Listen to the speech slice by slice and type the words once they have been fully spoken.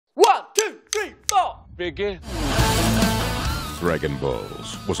begin. Dragon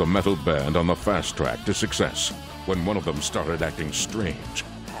Balls was a metal band on the fast track to success when one of them started acting strange.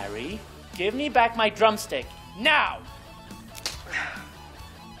 Harry, give me back my drumstick, now!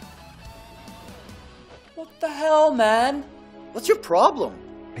 What the hell, man? What's your problem?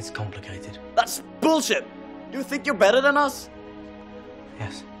 It's complicated. That's bullshit! You think you're better than us?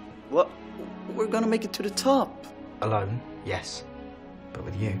 Yes. What? We're gonna make it to the top. Alone, yes. But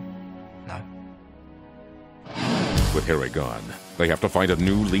with you, no. With Harry gone, they have to find a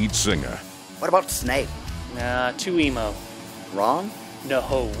new lead singer. What about Snape? Nah, too emo. Ron?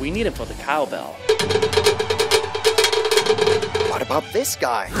 No, we need him for the cowbell. What about this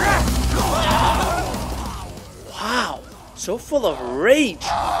guy? Wow, so full of rage.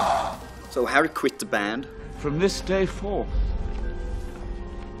 So Harry quit the band? From this day forth,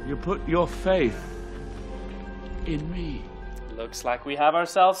 you put your faith in me. Looks like we have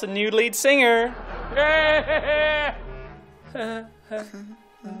ourselves a new lead singer.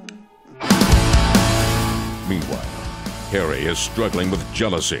 Meanwhile, Harry is struggling with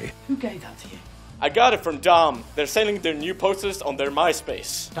jealousy. Who gave that to you? I got it from Dom. They're selling their new posters on their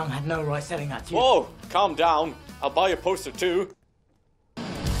MySpace. Dom had no right selling that to you. Whoa, calm down. I'll buy a poster too.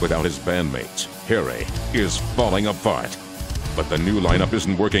 Without his bandmates, Harry is falling apart. But the new lineup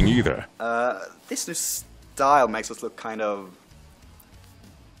isn't working either. This new style makes us look kind of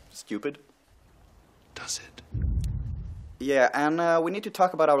stupid. Does it? Yeah, and we need to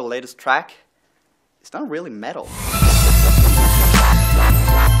talk about our latest track. It's not really metal.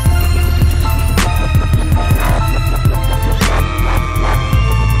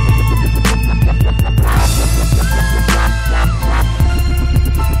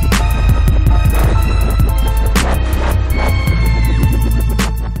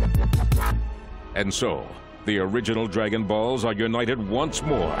 And so, the original Dragon Balls are united once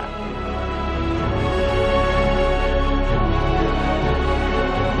more.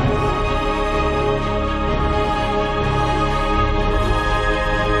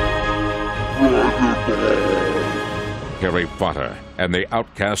 Harry Potter and the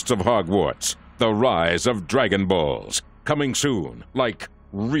Outcasts of Hogwarts. The Rise of Dragon Balls. Coming soon, like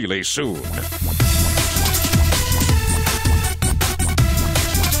really soon.